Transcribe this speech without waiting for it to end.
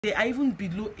They are even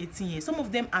below 18 years. Some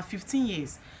of them are 15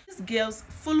 years. These girls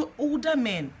follow older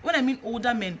men. When I mean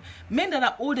older men, men that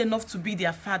are old enough to be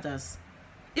their fathers,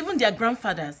 even their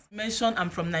grandfathers. Mention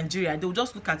I'm from Nigeria, they will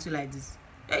just look at you like this.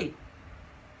 Hey,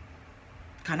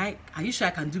 are you sure I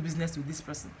can do business with this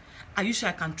person? Are you sure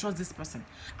I can trust this person?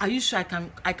 Are you sure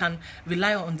I can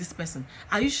rely on this person?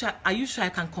 Are you sure I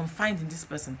can confide in this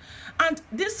person? And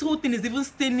this whole thing is even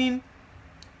staining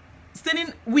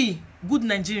we good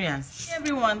Nigerians. Hey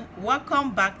everyone,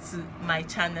 welcome back to my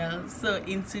channel. So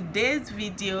in today's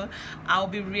video I'll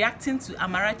be reacting to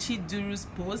Amarachi Durus'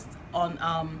 post on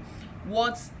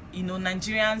what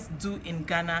Nigerians do in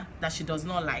Ghana that she does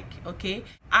not like. Okay,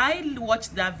 I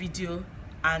watched that video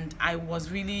and I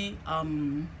was really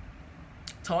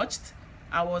touched.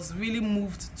 I was really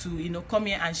moved to come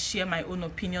here and share my own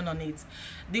opinion on it.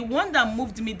 The one that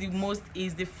moved me the most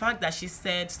is the fact that she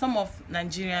said some of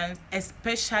Nigerians,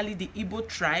 especially the Igbo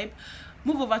tribe,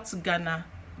 move over to Ghana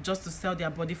just to sell their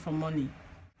body for money.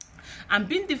 And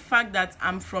being the fact that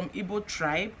I'm from Igbo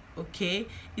tribe, okay,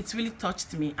 it's really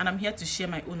touched me and I'm here to share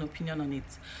my own opinion on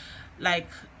it. Like,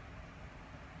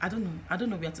 I don't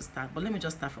know where to start, but let me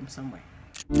just start from somewhere.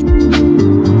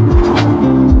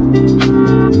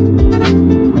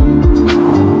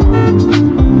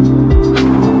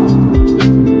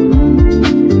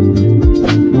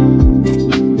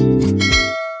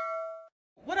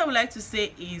 What I would like to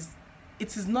say is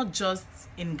it is not just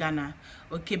in Ghana,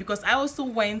 okay, because I also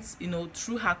went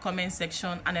through her comment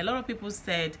section and a lot of people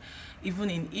said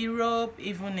even in Europe,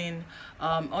 even in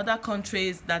other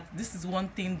countries, that this is one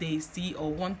thing they see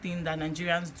or one thing that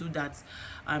Nigerians do that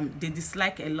they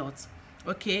dislike a lot.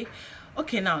 Okay,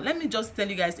 now let me just tell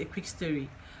you guys a quick story.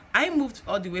 I moved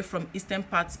all the way from eastern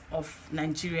parts of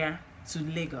Nigeria to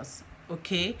Lagos,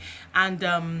 okay,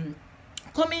 and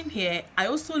coming here I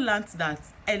also learned that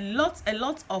a lot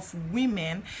of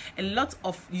women, a lot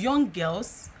of young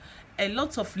girls, a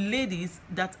lot of ladies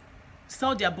that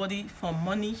sell their body for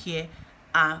money here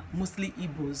are mostly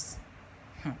Igbos.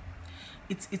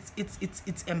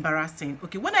 It's embarrassing.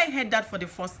 Okay, when I heard that for the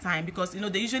first time, because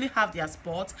they usually have their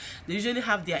sport, they usually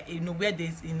have their where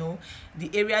there's the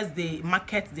areas they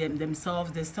market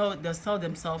themselves, they sell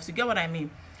themselves, you get what I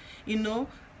mean?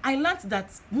 I learned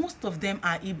that most of them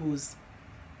are Igbos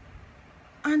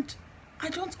and I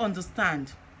don't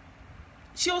understand.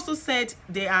 She also said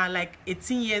they are like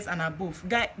 18 years and above.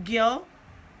 Girl,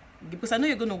 because I know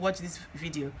you're going to watch this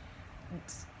video,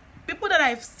 people that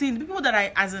I've seen, people that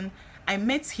I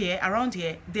met here, around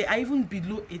here, they are even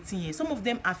below 18 years. Some of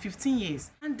them are 15 years.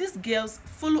 And these girls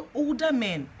follow older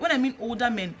men. When I mean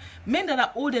older men, men that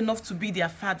are old enough to be their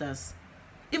fathers,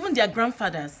 even their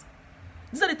grandfathers.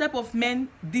 These are the type of men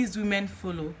these women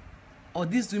follow or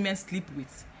these women sleep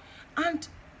with. And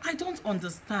I don't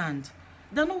understand.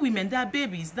 They're not women, they are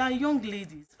babies, they are young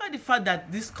ladies. Despite the fact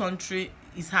that this country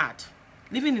is hard,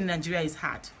 living in Nigeria is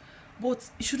hard, but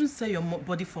you shouldn't sell your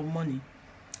body for money.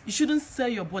 You shouldn't sell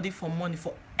your body for money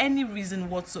for any reason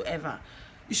whatsoever.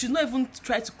 You should not even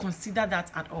try to consider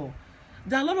that at all.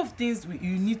 There are a lot of things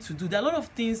you need to do. There are a lot of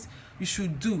things you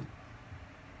should do.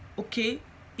 Okay?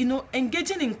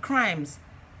 Engaging in crimes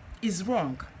is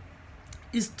wrong.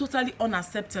 It's totally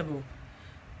unacceptable.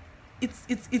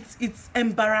 It's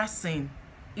embarrassing.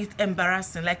 It's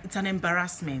embarrassing. Like, it's an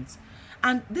embarrassment.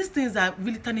 And these things are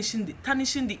really tarnishing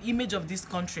the image of this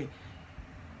country,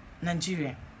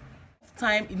 Nigeria.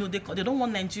 Time they don't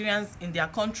want Nigerians in their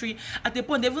country. At the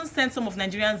point they even send some of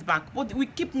Nigerians back, but we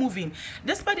keep moving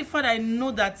despite the fact I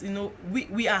know that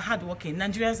we are hardworking.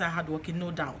 Nigerians are hardworking, no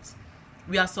doubt.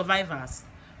 We are survivors,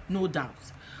 no doubt.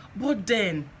 But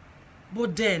then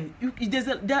there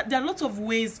are lots of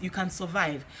ways you can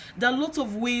survive. There are lots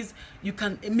of ways you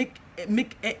can make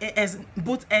as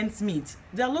both ends meet.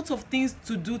 There are lots of things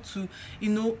to do to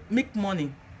make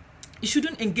money. You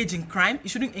shouldn't engage in crime. You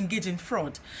shouldn't engage in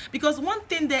fraud. Because one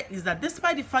thing there is that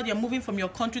despite the fact you're moving from your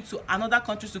country to another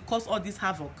country to cause all this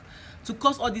havoc, to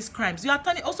cause all these crimes, you are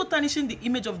also tarnishing the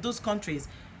image of those countries.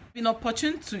 I've been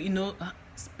opportune to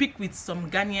speak with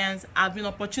some Ghanaians. I've been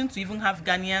opportune to even have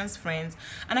Ghanaians friends,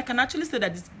 and I can actually say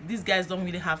that these guys don't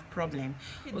really have problem.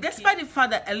 Okay. Despite the fact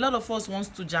that a lot of us wants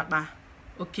to japa.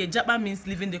 Okay, japa means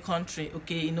leaving the country,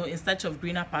 okay, in search of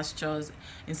greener pastures,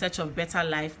 in search of better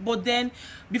life. But then,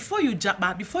 before you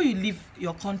japa, before you leave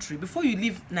your country, before you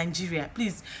leave Nigeria,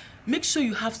 please make sure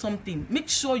you have something. Make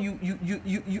sure you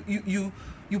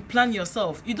plan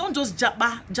yourself. You don't just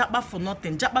japa for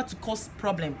nothing. Japa to cause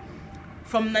problem.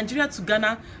 From Nigeria to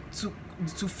Ghana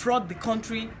to fraud the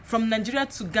country. From Nigeria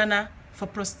to Ghana for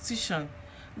prostitution.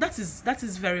 That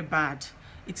is very bad.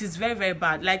 it is very, very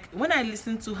bad. Like when I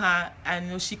listened to her, and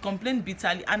you know, she complained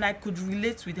bitterly, and I could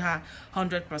relate with her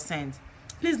 100%.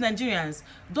 Please, Nigerians,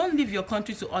 don't leave your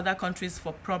country to other countries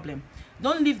for problem.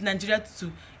 Don't leave Nigeria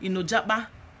to, you know, japa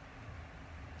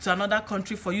to another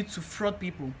country for you to fraud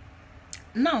people.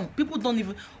 Now people don't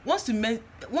even, once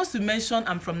you mention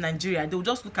I'm from Nigeria, they'll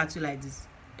just look at you like this.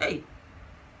 Hey,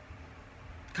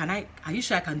 are you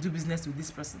sure I can do business with this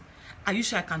person? Are you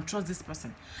sure I can trust this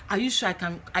person? Are you sure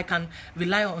I can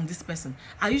rely on this person?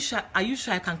 Are you sure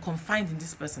I can confide in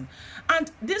this person? And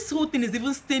this whole thing is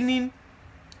even staining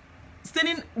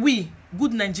we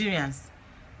good Nigerians.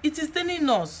 It is staining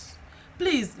us.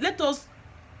 Please, let us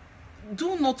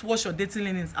do not wash your dirty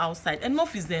linens outside.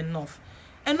 Enough is enough.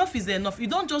 Enough is enough. You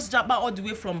don't just jump out all the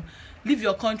way from leave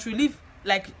your country, leave,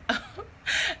 like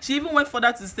she even went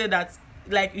further to say that,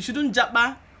 like, you shouldn't jump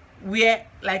where,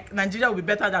 like, Nigeria will be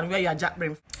better than where you are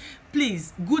jabbering.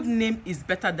 Please, good name is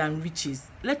better than riches.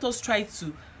 Let us try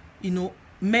to, you know,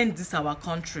 mend this our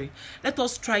country. Let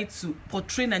us try to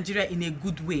portray Nigeria in a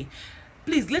good way.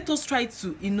 Please, let us try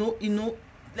to, you know,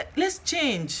 let's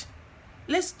change.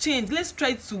 Let's change. Let's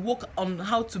try to work on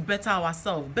how to better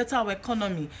ourselves, better our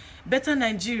economy, better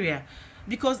Nigeria.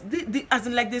 Because as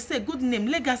in, like they say, good name,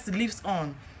 legacy lives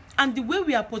on. And the way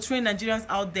we are portraying Nigerians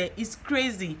out there is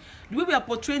crazy. The way we are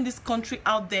portraying this country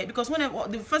out there, because whenever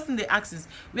the first thing they ask is,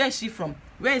 where is she from?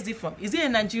 Where is he from? Is he a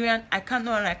Nigerian? I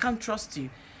can't trust you.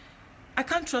 I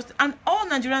can't trust. And all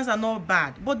Nigerians are not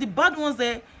bad, but the bad ones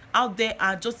there out there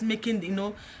are just making, you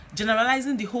know,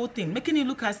 generalizing the whole thing, making it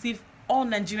look as if all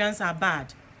Nigerians are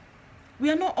bad.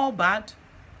 We are not all bad.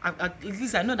 At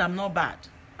least I know that I'm not bad.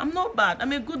 I'm not bad.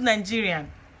 I'm a good Nigerian.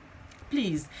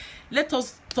 Please, let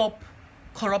us stop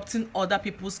corrupting other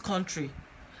people's country.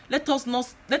 Let us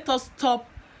stop,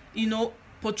 you know,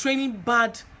 portraying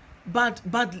bad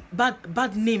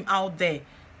name out there.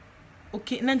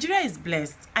 Okay, Nigeria is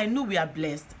blessed. I know we are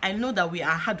blessed. I know that we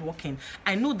are hardworking.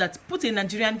 I know that put a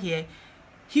Nigerian here,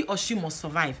 he or she must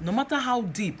survive. No matter how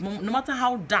deep, no matter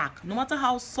how dark, no matter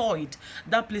how soiled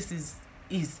that place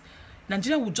is.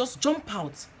 Nigeria will just jump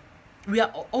out. We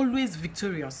are always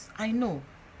victorious. I know.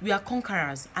 We are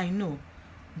conquerors. I know.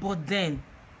 But then,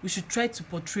 we should try to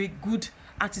portray good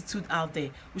attitude out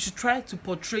there. We should try to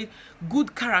portray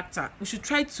good character. We should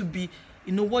try to be,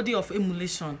 you know, worthy of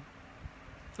emulation.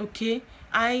 Okay,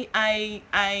 I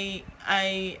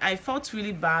felt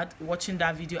really bad watching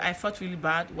that video.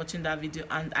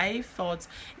 And I thought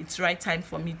it's right time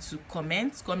for me to come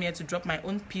here to drop my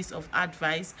own piece of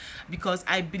advice, because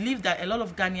I believe that a lot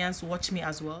of Ghanaians watch me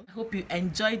as well. I hope you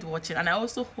enjoyed watching, and I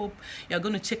also hope you're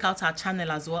going to check out her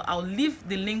channel as well. I'll leave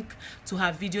the link to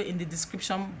her video in the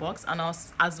description box, and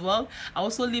I'll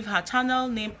also leave her channel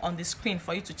name on the screen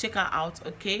for you to check her out.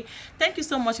 Okay, thank you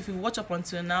so much. If you watch up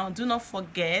until now, do not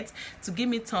forget to give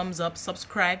me thumbs up,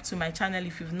 subscribe to my channel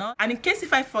if you've not, and in case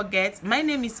if I forget, my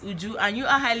name is Uju and you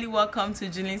are highly welcome to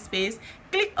Julian Space.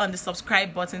 Click on the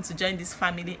subscribe button to join this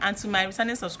family, and to my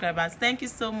returning subscribers, thank you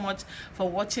so much for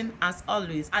watching as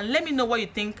always, and let me know what you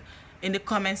think in the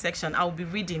comment section. I will be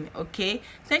reading. Okay,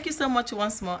 thank you so much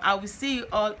once more. I will see you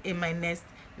all in my next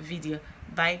video.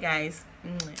 Bye guys.